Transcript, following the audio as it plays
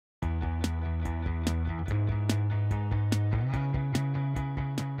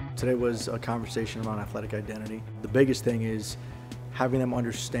Today was a conversation around athletic identity. The biggest thing is having them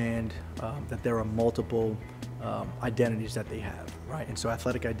understand that there are multiple identities that they have, right? And so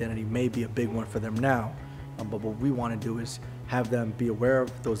athletic identity may be a big one for them now, but what we want to do is have them be aware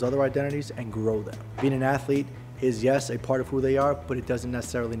of those other identities and grow them. Being an athlete is, yes, a part of who they are, but it doesn't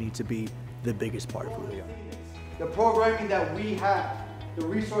necessarily need to be the biggest part of who they are. The programming that we have, the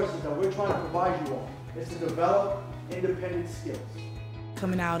resources that we're trying to provide you all, is to develop independent skills.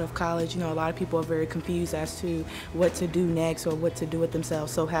 Coming out of college, a lot of people are very confused as to what to do next or what to do with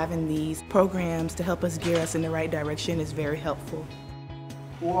themselves. So having these programs to help us gear us in the right direction is very helpful.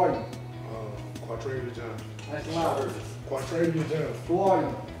 Who are you? Quatravious Johnson. That's loud. Quatravious Johnson. Who are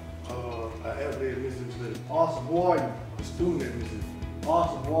you? An athlete at Mississippi State. Awesome. Who are you? A student at Mississippi.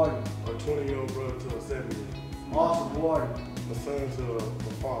 Awesome. Who are you? A 20-year-old brother to a 7-year-old. Awesome. Who are you? A son to a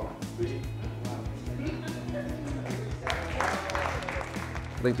father.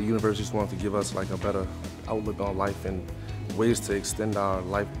 I think the university just wanted to give us like a better outlook on life and ways to extend our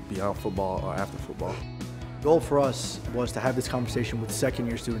life beyond football or after football. The goal for us was to have this conversation with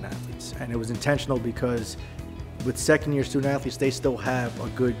second-year student athletes, and it was intentional because with second-year student athletes, they still have a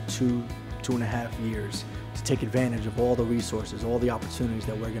good 2.5 years to take advantage of all the resources, all the opportunities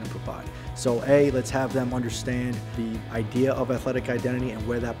that we're going to provide. So let's have them understand the idea of athletic identity and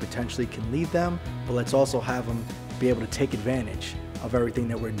where that potentially can lead them, but let's also have them be able to take advantage of everything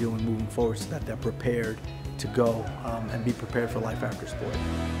that we're doing moving forward so that they're prepared to go and be prepared for life after sport.